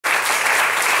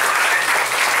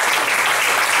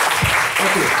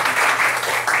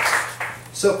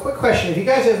So, quick question. Have you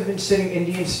guys ever been sitting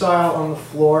Indian style on the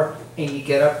floor and you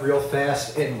get up real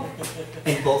fast and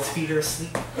both feet are asleep?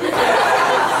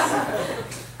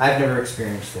 I've never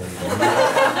experienced that either.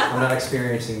 I'm not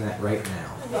experiencing that right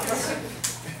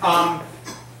now.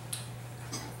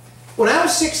 When I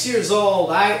was 6 years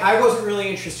old, I wasn't really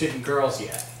interested in girls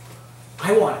yet.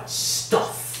 I wanted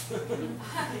stuff.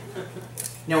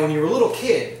 Now, when you're a little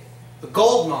kid, the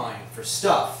gold mine for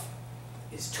stuff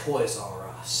is Toys R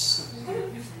Us.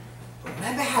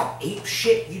 Remember how ape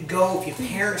shit you'd go if your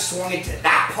parents swung into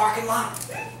that parking lot?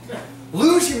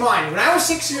 Lose your mind. When I was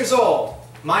 6 years old,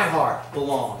 my heart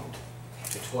belonged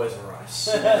to Toys R Us.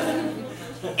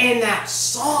 And that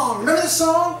song, remember the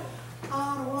song?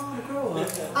 I don't want to grow up.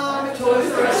 I'm a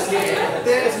Toys R Us kid.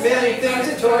 There's a million things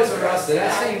in Toys R Us that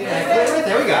I sing.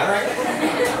 There we got it,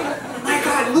 right? My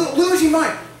God, lose your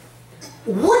mind.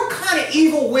 What kind of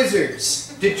evil wizards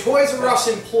did Toys R Us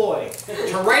employ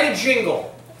to write a jingle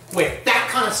with that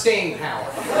kind of staying power?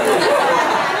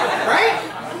 Right?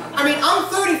 I mean, I'm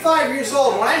 35 years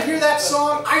old. When I hear that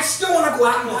song, I still want to go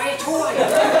out and buy a toy.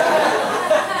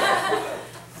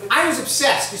 I was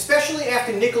obsessed, especially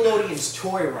after Nickelodeon's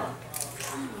Toy Run.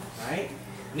 Right?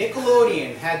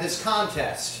 Nickelodeon had this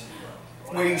contest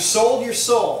where you sold your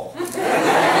soul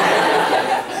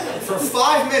for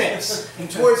 5 minutes in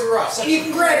Toys R Us. And you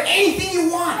can grab anything you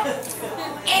want.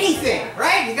 Anything,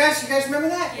 right? You guys remember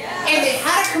that? Yeah. And they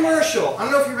had a commercial. I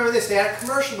don't know if you remember this. They had a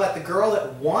commercial about the girl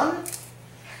that won.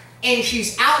 And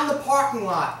she's out in the parking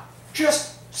lot,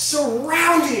 just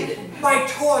surrounded by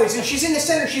toys. And she's in the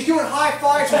center. She's doing high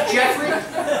fives with Jeffrey.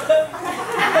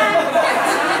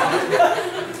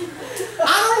 I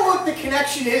don't know what the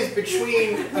connection is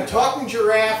between a talking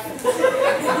giraffe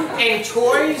and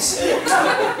toys,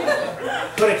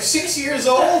 but at 6 years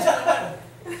old,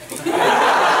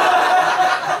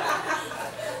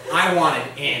 I wanted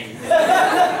in.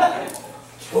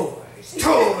 Toys,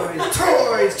 toys,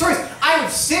 toys, toys. I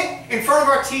would sit in front of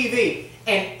our TV,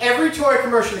 and every toy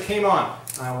commercial that came on,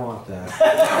 I want that.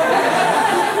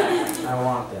 I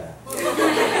want that.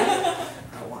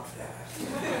 I want that.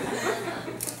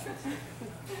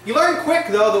 You learn quick,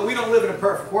 though, that we don't live in a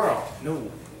perfect world.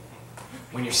 No.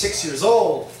 When you're 6 years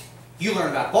old, you learn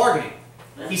about bargaining.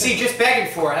 You see, just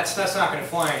begging for it, that's not going to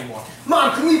fly anymore.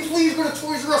 Mom, can we please go to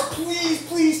Toys R Us? Please,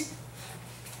 please.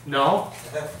 No.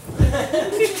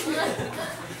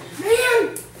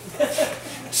 Man,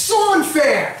 so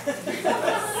unfair.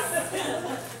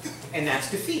 And that's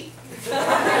defeat.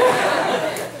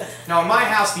 Now, in my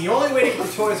house, the only way to go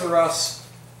to Toys R Us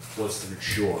was through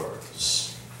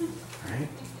chores. Right?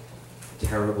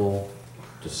 Terrible,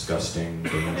 disgusting,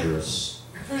 dangerous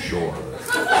chores.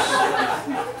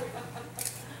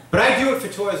 But I do it for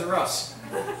Toys R Us.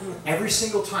 Every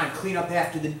single time, clean up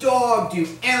after the dog, do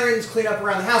errands, clean up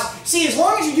around the house. See, as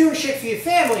long as you're doing shit for your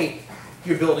family,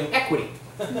 you're building equity.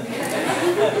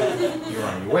 You're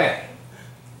on your way.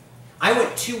 I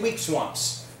went 2 weeks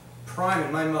once,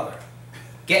 priming my mother,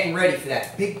 getting ready for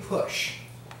that big push.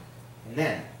 And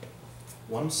then,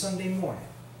 one Sunday morning,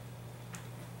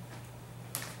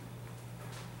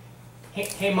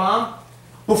 hey Mom,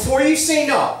 before you say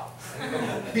no,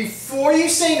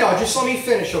 just let me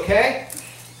finish, okay?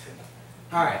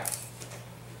 All right.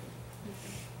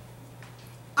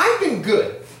 I've been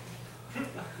good.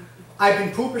 I've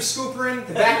been pooper-scoopering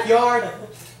the backyard,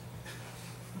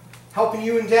 helping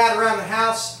you and Dad around the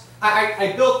house.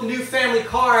 I built the new family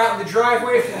car out in the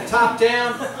driveway from the top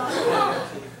down.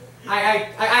 I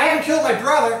haven't killed my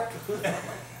brother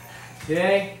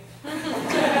today.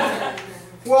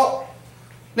 Well,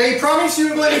 now you promised you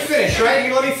would let me finish, right?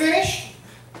 You let me finish?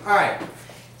 All right.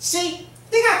 See,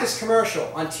 they got this commercial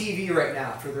on TV right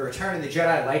now for the Return of the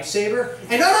Jedi lightsaber.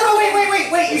 And no,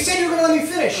 wait. You said you were going to let me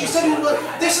finish. You said you were going to,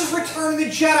 this is Return of the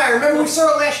Jedi. Remember we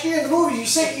saw it last year in the movies.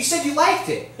 You said you liked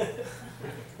it.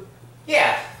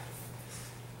 Yeah.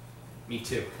 Me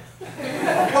too.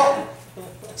 Well,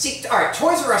 see, all right,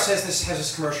 Toys R Us has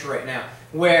this commercial right now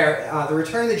where the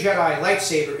Return of the Jedi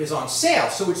lightsaber is on sale,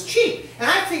 so it's cheap.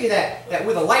 And I figured that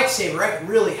with a lightsaber, I could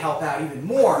really help out even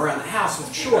more around the house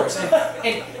with chores. And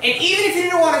even if you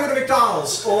didn't want to go to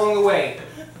McDonald's along the way,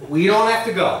 we don't have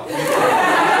to go.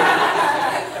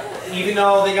 Even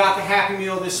though they got the Happy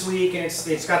Meal this week, and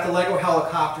it's got the Lego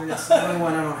helicopter, and it's the only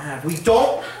one I don't have. We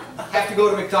don't have to go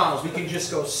to McDonald's. We can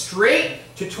just go straight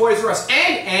to Toys R Us.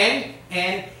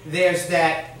 And there's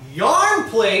that yarn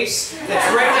place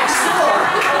that's right next door.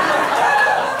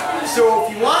 So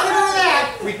if you want to go to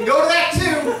that, we can go to that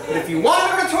too. But if you want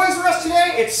to go to Toys R Us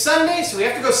today, it's Sunday, so we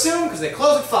have to go soon because they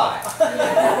close at 5.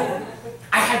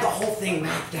 I had the whole thing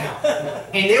mapped out.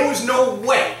 And there was no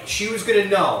way she was going to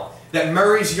know that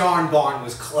Murray's Yarn Barn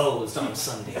was closed on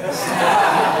Sundays.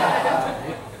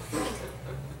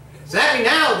 So that means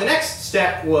now the next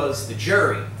step was the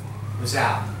jury was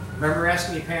out. Remember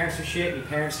asking your parents for shit and your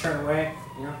parents turn away?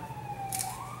 You know?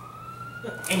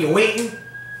 And you're waiting, you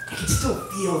can still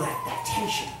feel that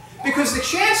tension. Because the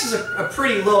chances are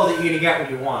pretty low that you're going to get what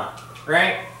you want,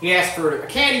 right? You ask for a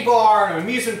candy bar, an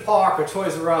amusement park, or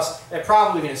Toys R Us, they're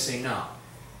probably going to say no.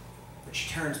 But she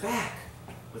turns back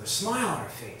with a smile on her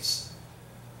face.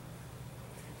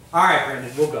 All right,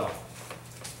 Brendyn, we'll go.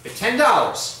 But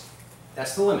 $10,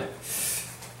 that's the limit.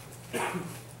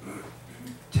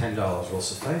 $10 will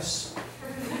suffice.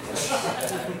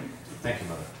 Thank you,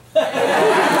 Mother.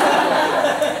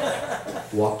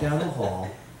 Walk down the hall,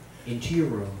 into your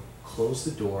room, close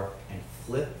the door, and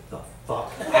flip the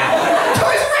fuck out.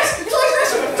 Toys R Us! Toys R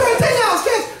Us! $10,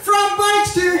 kids! From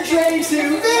bikes to chains to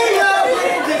video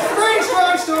games, it's the greatest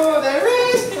drugstore there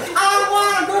is. I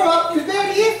wanna grow up, 'cause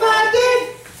baby, if I did,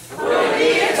 would be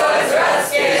a Toys R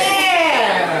Us kid.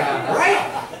 Yeah! Right?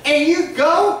 And you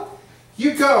go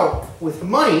with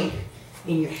money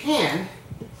in your hand,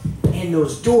 and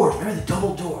those doors, remember the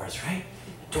double doors, right?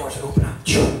 The doors open up.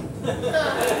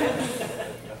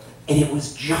 And it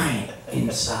was giant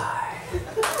inside.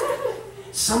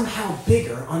 Somehow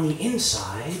bigger on the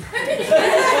inside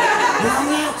than on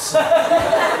the outside.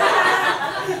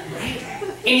 Right?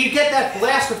 And you get that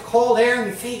blast of cold air in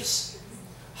your face.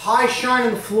 High shine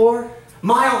on the floor.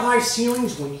 Mile-high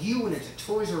ceilings. When you went into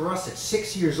Toys R Us at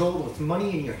 6 years old with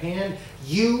money in your hand,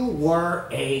 you were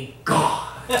a god.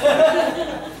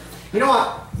 You know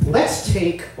what? Let's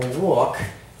take a walk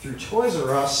through Toys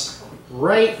R Us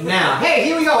right now. Hey,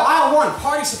 here we go. Aisle 1,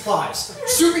 party supplies.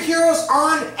 Superheroes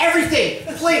on everything.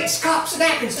 Plates, cups,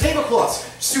 napkins, tablecloths.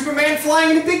 Superman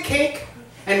flying in a big cake.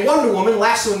 And Wonder Woman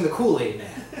lassoing the Kool-Aid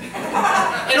Man.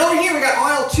 And over here we got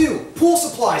aisle 2, pool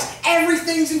supplies.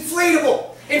 Everything's inflatable.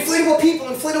 Inflatable people,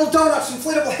 inflatable donuts,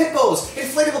 inflatable hippos,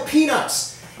 inflatable peanuts.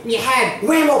 And you had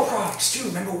Whammo products too.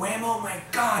 Remember Whammo? My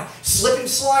God. Slip and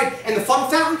slide. And the fun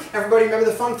fountain? Everybody remember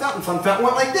the fun fountain? Fun fountain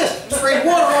went like this. Sprayed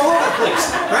water all over the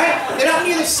place. Right? And up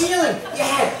near the ceiling, you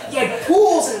had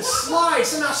pools and slides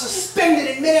somehow suspended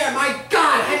in midair. My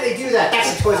God, how did they do that?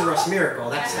 That's a Toys R Us miracle.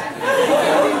 That's it.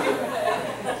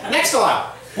 Next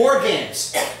aisle, board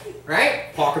games.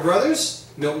 Right? Parker Brothers.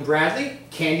 Milton Bradley,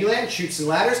 Candyland, Chutes and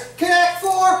Ladders, Connect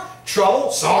 4,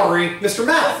 Trouble, sorry, Mr.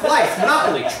 Mouth, Life,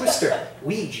 Monopoly, Twister,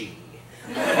 Ouija.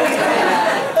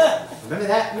 Remember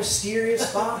that mysterious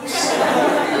box?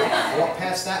 Walk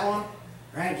past that one,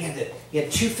 right? You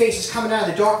had two faces coming out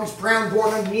of the darkness, brown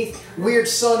board underneath, weird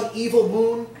sun, evil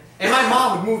moon, and my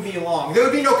mom would move me along. There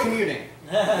would be no commuting.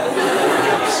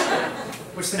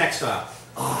 What's the next aisle?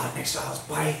 Oh, the next aisle is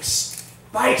bikes.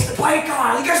 Bikes, the bike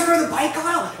aisle. You guys remember the bike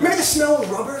aisle? Remember the smell of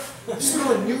rubber? The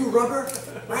smell of new rubber,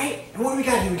 right? And what do we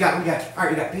got here? We got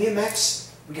BMX,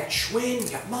 we got Schwinn, we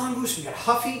got Mongoose, we got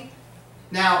Huffy.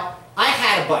 Now, I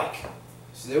had a bike,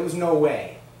 so there was no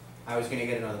way I was gonna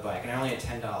get another bike, and I only had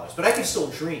 $10, but I could still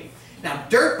dream. Now,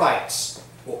 dirt bikes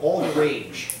were all the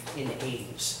rage in the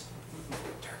 80s.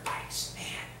 Dirt bikes, man.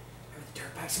 Remember the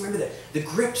dirt bikes? Remember the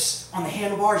grips on the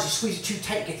handlebars? You squeeze it too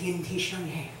tight, get the indentation on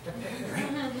your hand, right?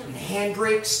 And the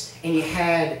handbrakes, and you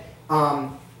had,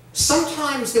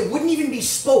 sometimes there wouldn't even be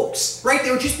spokes, right?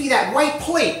 There would just be that white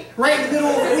plate right in the middle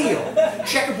of the wheel.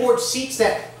 Checkerboard seats,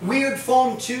 that weird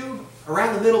foam tube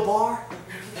around the middle bar.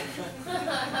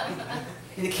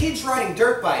 And the kids riding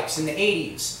dirt bikes in the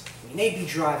 80s, I mean, they'd be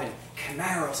driving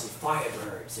Camaros and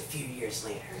Firebirds a few years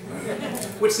later.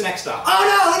 What's the next aisle? Oh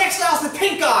no, the next aisle is the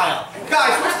pink aisle.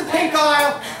 Guys, what's the pink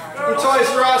aisle in Toys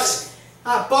R Us?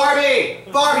 Barbie,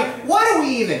 why do we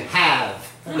even have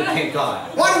the pink aisle?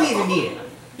 Why do we even need it?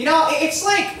 You know, it's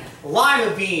like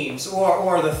Lima Beans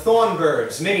or the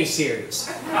Thornbirds miniseries.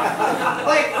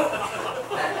 Like,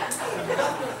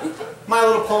 My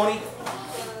Little Pony,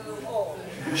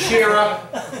 She-Ra,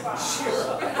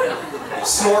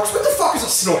 Snorks. What the fuck is a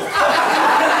Snork?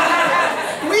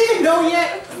 Do we even know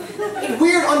yet?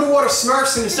 Weird underwater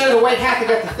Smurfs, and instead of the white hat, they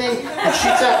got the thing that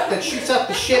shoots up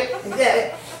the shit.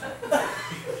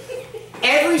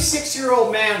 Every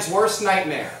 6-year-old man's worst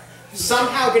nightmare,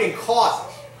 somehow getting caught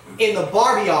in the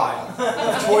Barbie aisle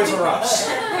of Toys R Us.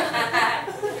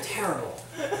 Terrible,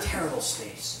 terrible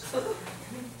space.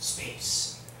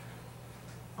 Space.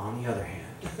 On the other hand,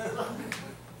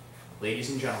 ladies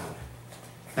and gentlemen,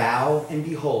 bow and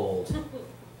behold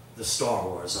the Star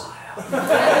Wars aisle.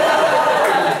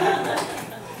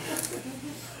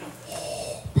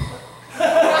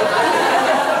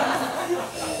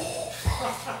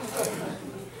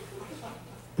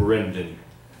 Brendyn.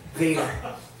 Vader.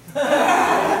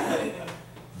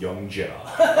 Young Jedi,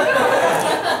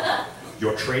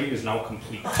 your training is now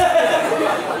complete.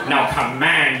 Now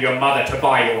command your mother to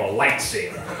buy you a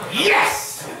lightsaber.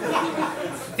 Yes!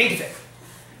 Think of it.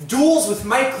 Duels with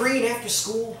Mike Green after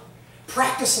school,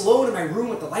 practice alone in my room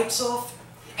with the lights off,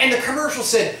 and the commercial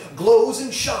said, glows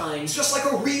and shines just like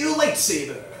a real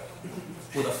lightsaber.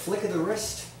 With a flick of the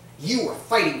wrist, you are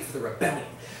fighting for the rebellion.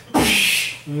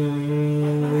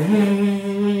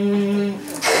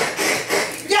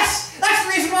 Yes! That's the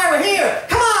reason why we're here!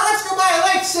 Come on, let's go buy a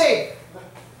lightsaber!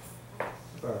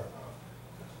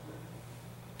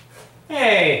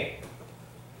 Hey!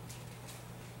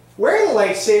 Where are the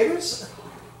lightsabers?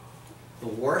 The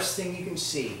worst thing you can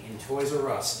see in Toys R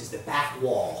Us is the back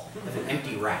wall of an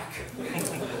empty rack.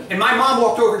 And my mom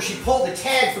walked over and she pulled the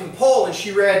tag from the pole and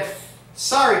she read,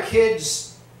 "Sorry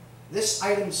kids, this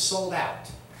item's sold out."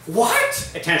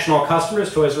 What? Attention all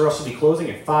customers, Toys R Us will be closing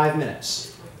in 5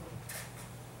 minutes.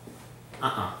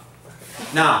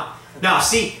 No,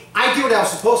 see, I did what I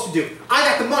was supposed to do. I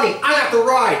got the money, I got the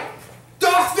ride.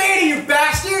 Darth Vader, you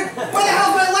bastard! Where the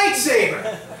hell's my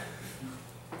lightsaber?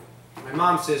 My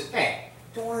mom says, hey,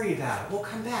 don't worry about it. We'll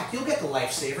come back. You'll get the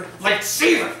lightsaber.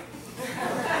 Lightsaber!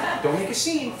 Don't make a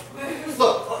scene.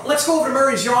 Look, let's go over to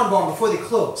Murray's Yarn Barn before they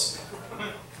close.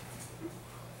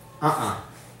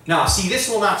 No, see, this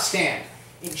will not stand.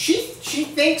 She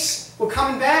thinks we're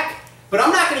coming back, but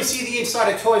I'm not going to see the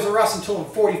inside of Toys R Us until I'm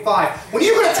 45. When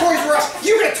you go to Toys R Us,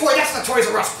 you get a toy. That's the Toys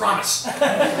R Us promise.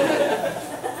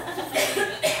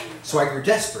 So I grew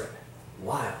desperate.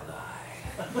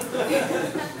 Wild-eyed.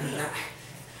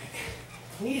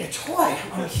 I need a toy.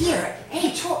 I'm here.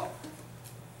 Hey, toy.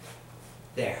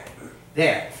 There.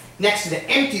 Next to the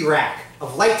empty rack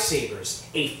of lightsabers,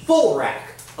 a full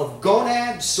rack of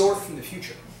Gonad Sword from the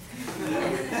Future.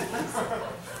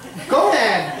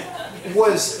 Gonad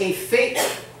was a fake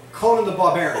Conan the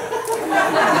Barbarian.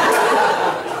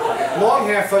 Long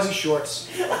hair, fuzzy shorts.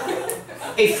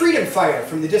 A freedom fighter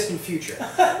from the distant future.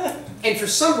 And for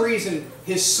some reason,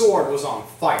 his sword was on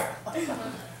fire.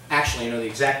 Actually, I know the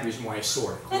exact reason why his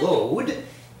sword glowed.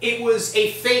 It was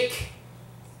a fake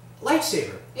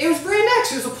lightsaber. It was Brand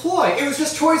X. It was a ploy. It was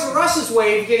just Toys R Us's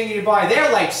way of getting you to buy their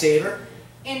lightsaber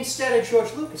instead of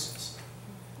George Lucas's.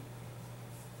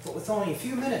 But with only a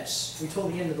few minutes until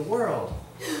the end of the world,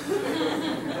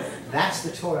 that's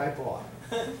the toy I bought.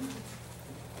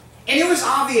 And it was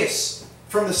obvious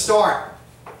from the start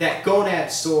that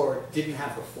Gonad's sword didn't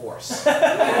have the Force. I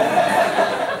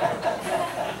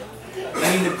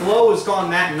mean, the glow was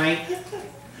gone that night.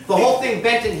 The whole thing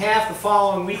bent in half the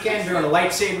following weekend during a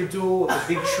lightsaber duel with a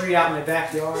big tree out in the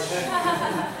backyard.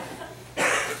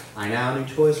 I now knew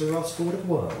Toys R Us for what it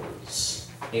was,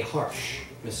 a harsh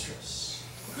mistress.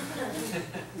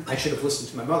 I should have listened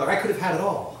to my mother. I could have had it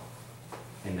all.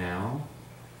 And now,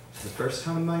 for the first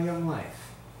time in my young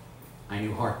life, I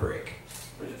knew heartbreak.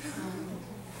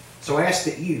 So I ask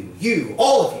that you,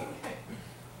 all of you,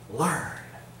 learn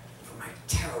from my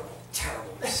terrible,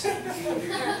 terrible mistake.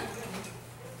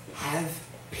 Have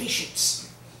patience.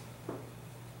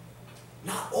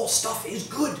 Not all stuff is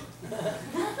good.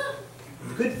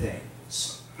 The good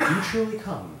things do truly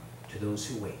come to those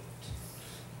who wait.